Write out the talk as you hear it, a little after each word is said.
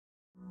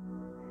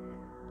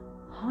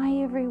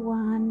Hi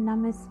everyone,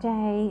 Namaste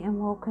and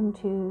welcome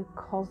to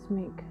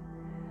Cosmic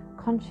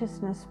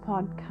Consciousness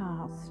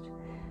Podcast.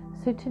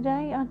 So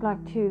today I'd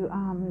like to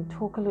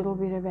talk a little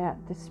bit about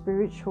the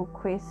spiritual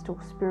quest or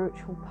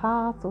spiritual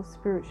path or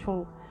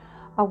spiritual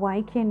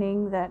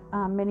awakening that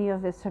many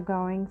of us are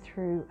going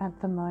through at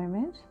the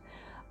moment.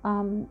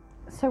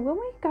 So when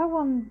we go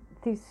on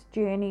this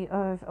journey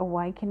of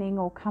awakening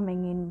or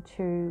coming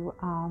into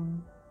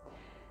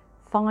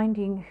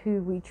finding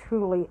who we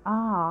truly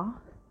are,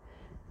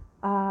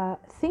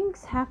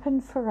 things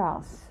happen for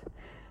us,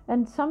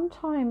 and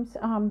sometimes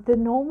the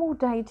normal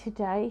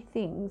day-to-day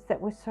things that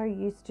we're so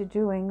used to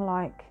doing,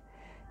 like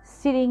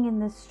sitting in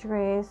the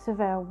stress of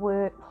our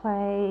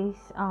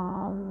workplace,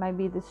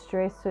 maybe the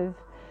stress of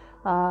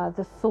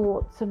the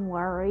thoughts and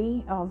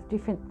worry of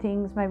different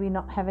things, maybe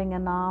not having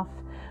enough,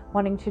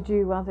 wanting to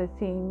do other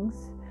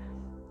things,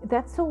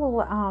 that's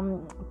all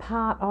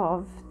part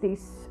of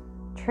this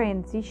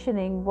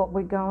transitioning what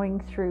we're going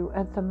through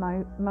at the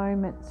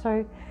moment.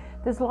 So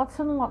there's lots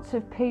and lots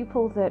of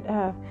people that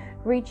are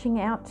reaching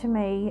out to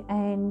me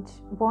and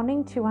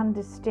wanting to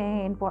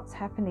understand what's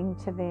happening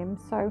to them.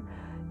 So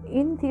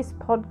in this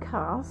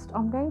podcast,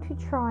 I'm going to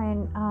try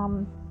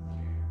and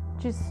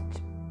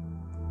just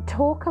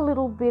talk a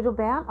little bit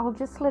about, I'll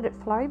just let it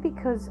flow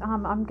because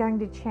I'm going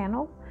to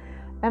channel,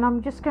 and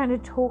I'm just going to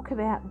talk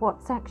about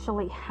what's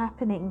actually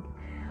happening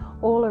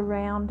all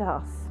around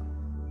us.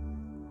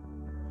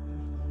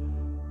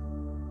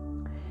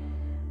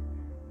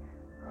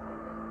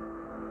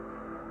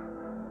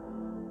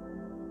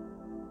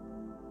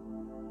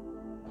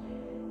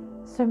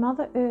 So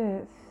Mother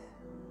Earth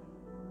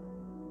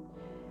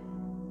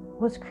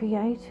was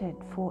created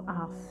for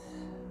us.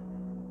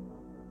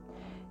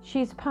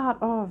 She's part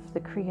of the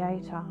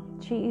Creator.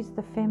 She is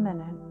the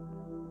feminine.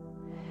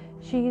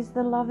 She is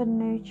the love and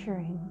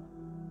nurturing.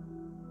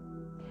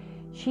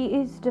 She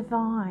is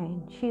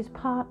divine. She is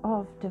part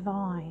of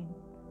divine.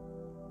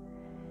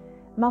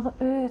 Mother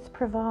Earth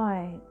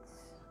provides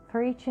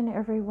for each and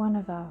every one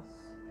of us.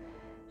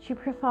 She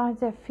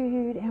provides our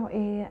food, our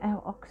air,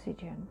 our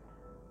oxygen.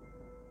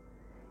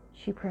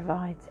 She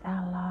provides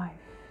our life.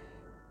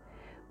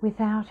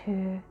 Without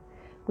her,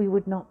 we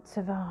would not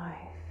survive.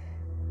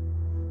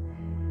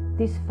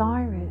 This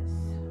virus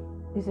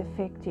is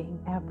affecting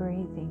our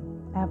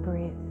breathing, our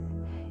breath.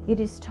 It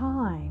is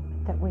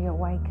time that we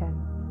awaken.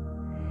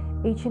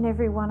 Each and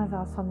every one of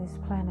us on this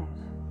planet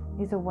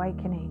is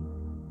awakening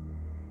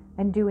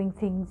and doing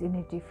things in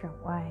a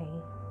different way.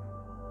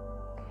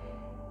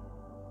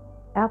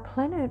 Our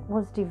planet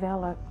was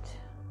developed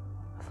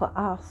for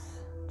us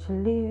to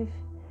live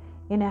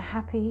in a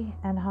happy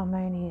and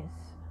harmonious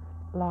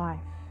life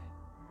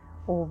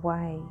or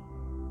way.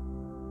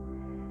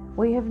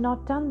 We have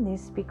not done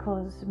this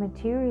because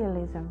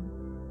materialism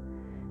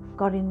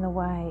got in the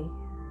way.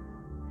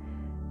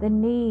 The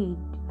need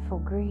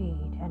for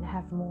greed and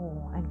have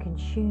more and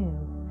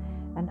consume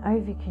and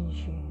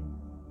overconsume.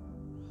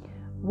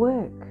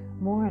 Work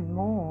more and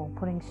more,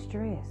 putting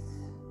stress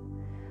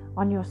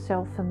on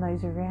yourself and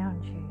those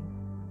around you.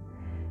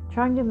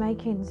 Trying to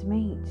make ends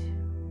meet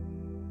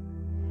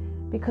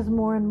because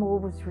more and more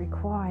was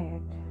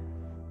required.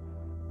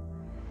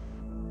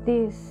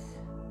 This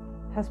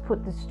has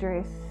put the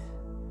stress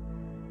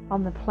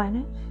on the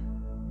planet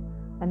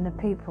and the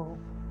people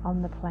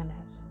on the planet.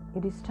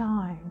 It is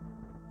time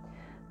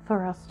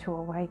for us to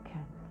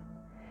awaken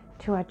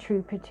to our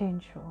true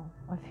potential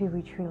of who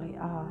we truly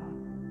are.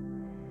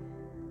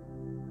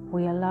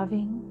 We are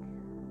loving,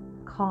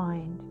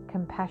 kind,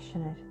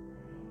 compassionate,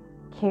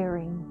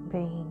 caring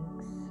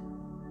beings.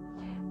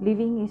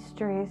 Living in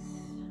stress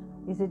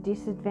is a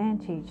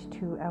disadvantage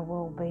to our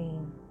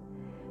well-being,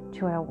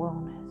 to our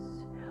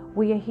wellness.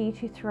 We are here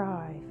to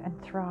thrive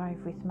and thrive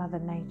with Mother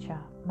Nature,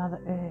 Mother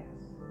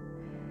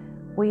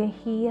Earth. We are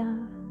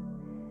here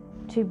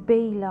to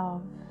be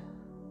love,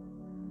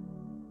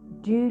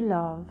 do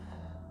love,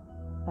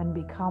 and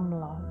become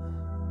love.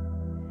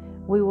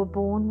 We were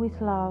born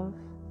with love.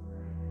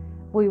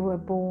 We were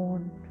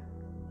born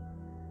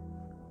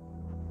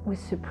with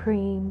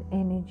supreme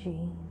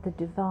energy, the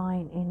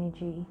divine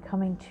energy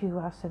coming to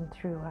us and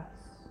through us.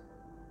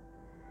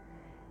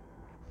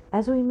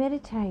 As we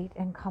meditate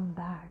and come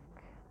back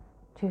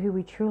to who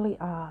we truly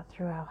are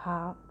through our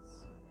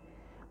hearts,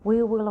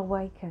 we will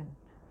awaken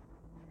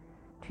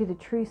to the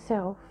true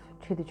self,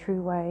 to the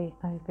true way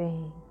of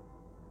being.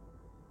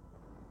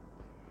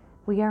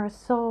 We are a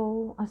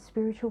soul, a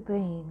spiritual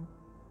being.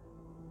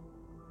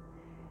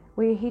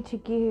 We are here to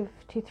give,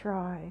 to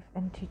thrive,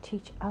 and to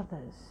teach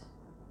others.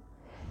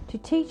 To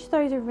teach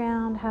those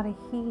around how to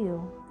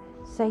heal,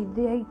 so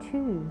they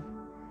too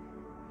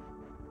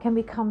can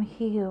become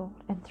healed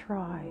and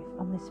thrive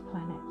on this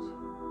planet.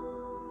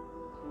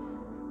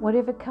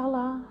 Whatever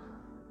colour,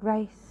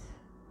 race,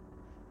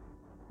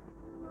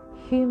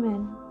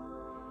 human,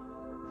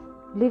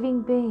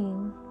 living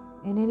being,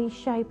 in any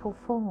shape or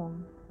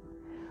form,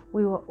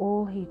 we were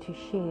all here to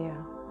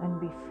share and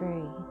be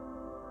free.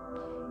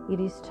 It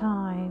is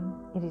time,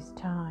 it is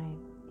time,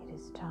 it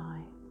is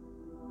time.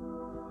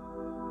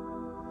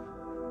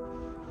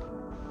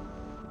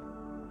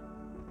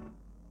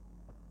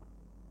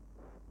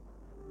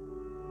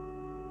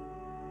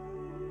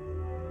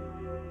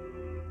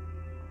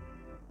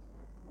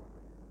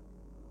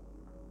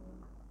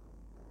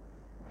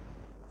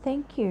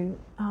 Thank you,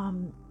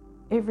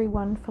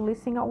 everyone, for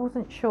listening. I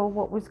wasn't sure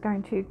what was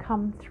going to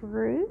come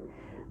through.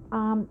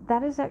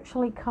 That has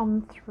actually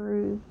come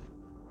through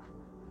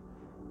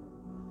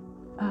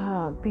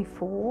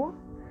before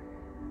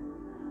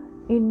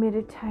in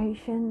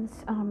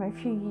meditations. A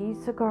few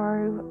years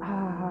ago,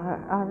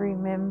 I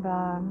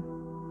remember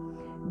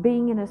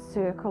being in a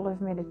circle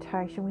of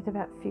meditation with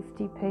about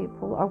 50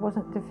 people. I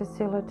wasn't the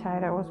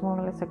facilitator, I was more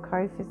or less a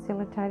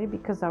co-facilitator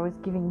because I was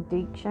giving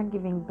diksha,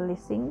 giving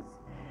blessings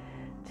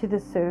to the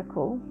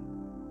circle.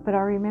 But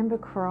I remember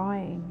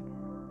crying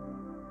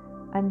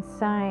and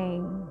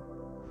saying,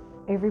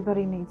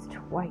 everybody needs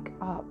to wake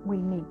up. We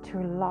need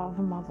to love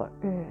Mother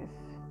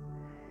Earth.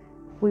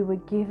 We were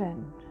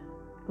given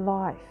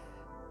life.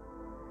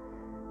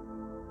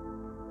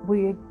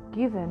 We are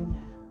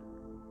given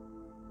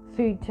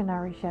food to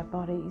nourish our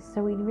bodies.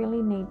 So we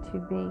really need to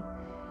be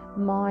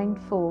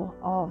mindful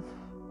of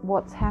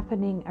what's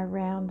happening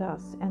around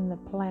us and the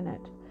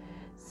planet.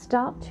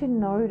 Start to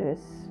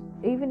notice,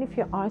 even if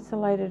you're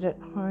isolated at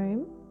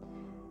home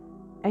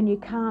and you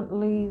can't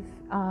leave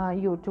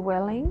your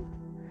dwelling,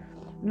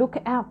 look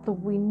out the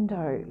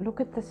window,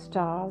 look at the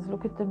stars,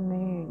 look at the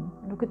moon,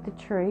 look at the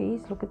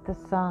trees, look at the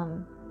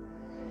sun.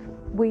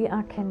 We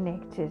are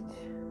connected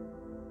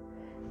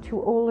to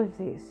all of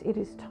this. It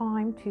is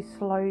time to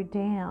slow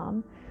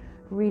down,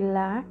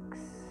 relax,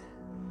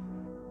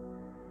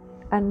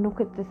 and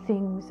look at the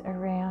things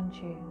around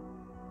you.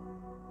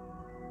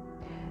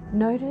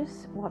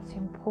 Notice what's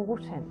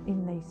important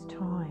in these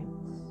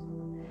times.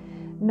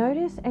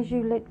 Notice as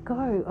you let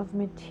go of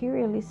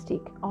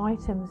materialistic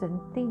items and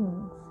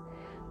things,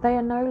 they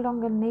are no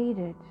longer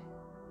needed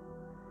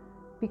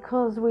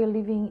because we're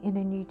living in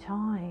a new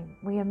time.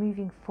 We are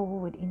moving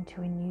forward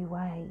into a new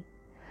way,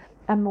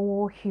 a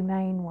more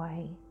humane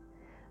way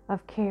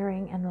of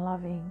caring and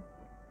loving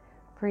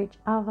for each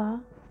other,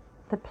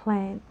 the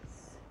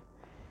plants,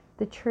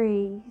 the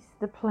trees,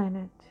 the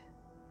planet,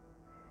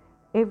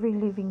 every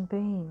living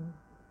being,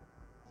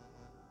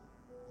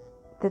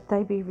 that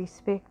they be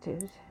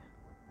respected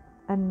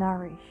and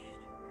nourished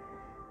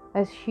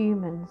as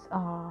humans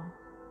are,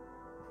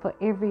 for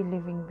every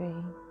living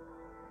being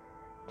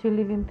to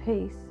live in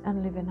peace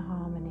and live in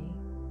harmony.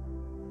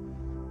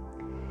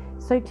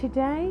 So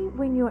today,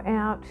 when you're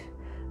out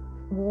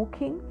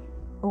walking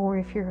or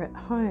if you're at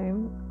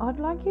home, I'd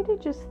like you to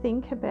just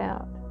think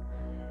about,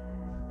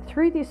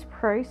 through this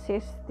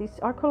process,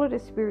 I call it a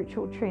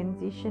spiritual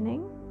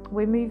transitioning.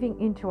 We're moving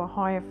into a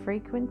higher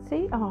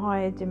frequency, a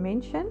higher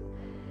dimension,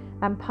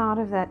 and part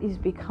of that is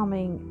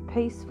becoming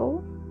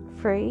peaceful,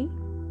 free,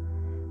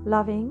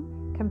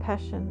 loving,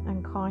 compassion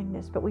and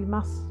kindness. But we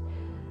must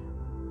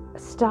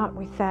start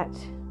with that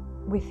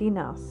within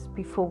us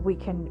before we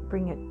can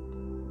bring it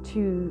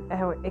to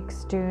our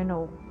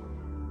external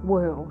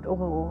world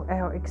or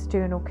our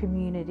external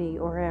community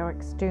or our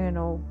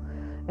external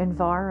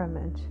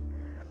environment.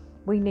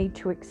 We need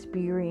to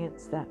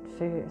experience that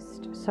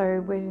first.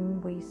 So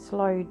when we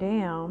slow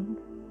down,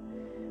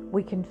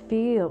 we can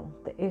feel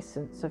the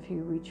essence of who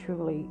we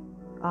truly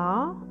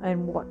are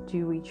and what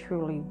do we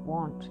truly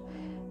want.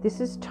 This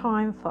is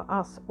time for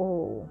us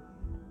all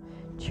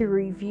to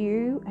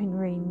review and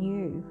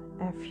renew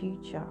our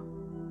future.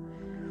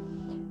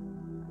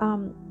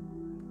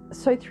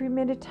 So through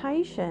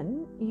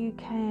meditation, you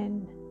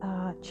can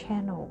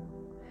channel.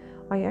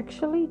 I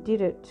actually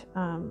did it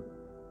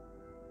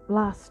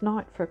last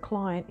night for a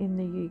client in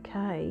the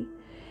UK,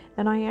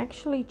 and I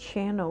actually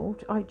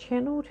channeled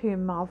her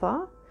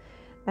mother,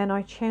 and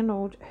I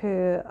channeled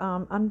her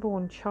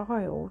unborn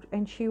child,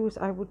 and she was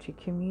able to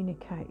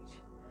communicate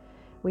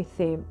with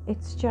them.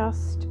 It's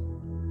just,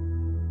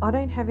 I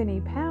don't have any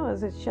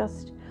powers. It's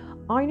just,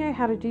 I know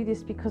how to do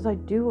this because I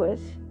do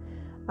it.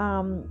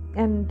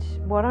 And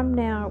what I'm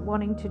now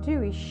wanting to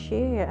do is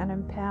share and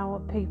empower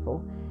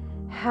people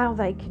how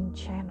they can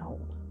channel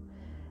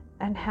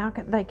and how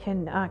they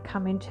can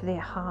come into their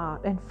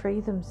heart and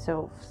free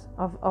themselves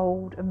of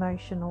old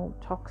emotional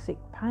toxic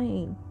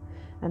pain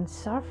and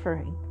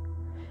suffering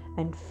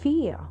and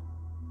fear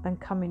and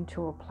come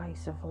into a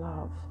place of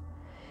love.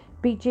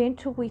 Be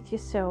gentle with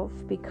yourself,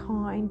 be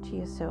kind to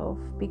yourself,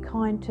 be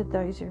kind to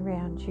those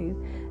around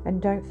you,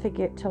 and don't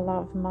forget to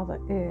love Mother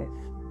Earth.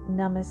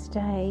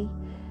 Namaste.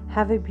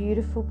 Have a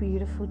beautiful,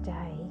 beautiful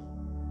day.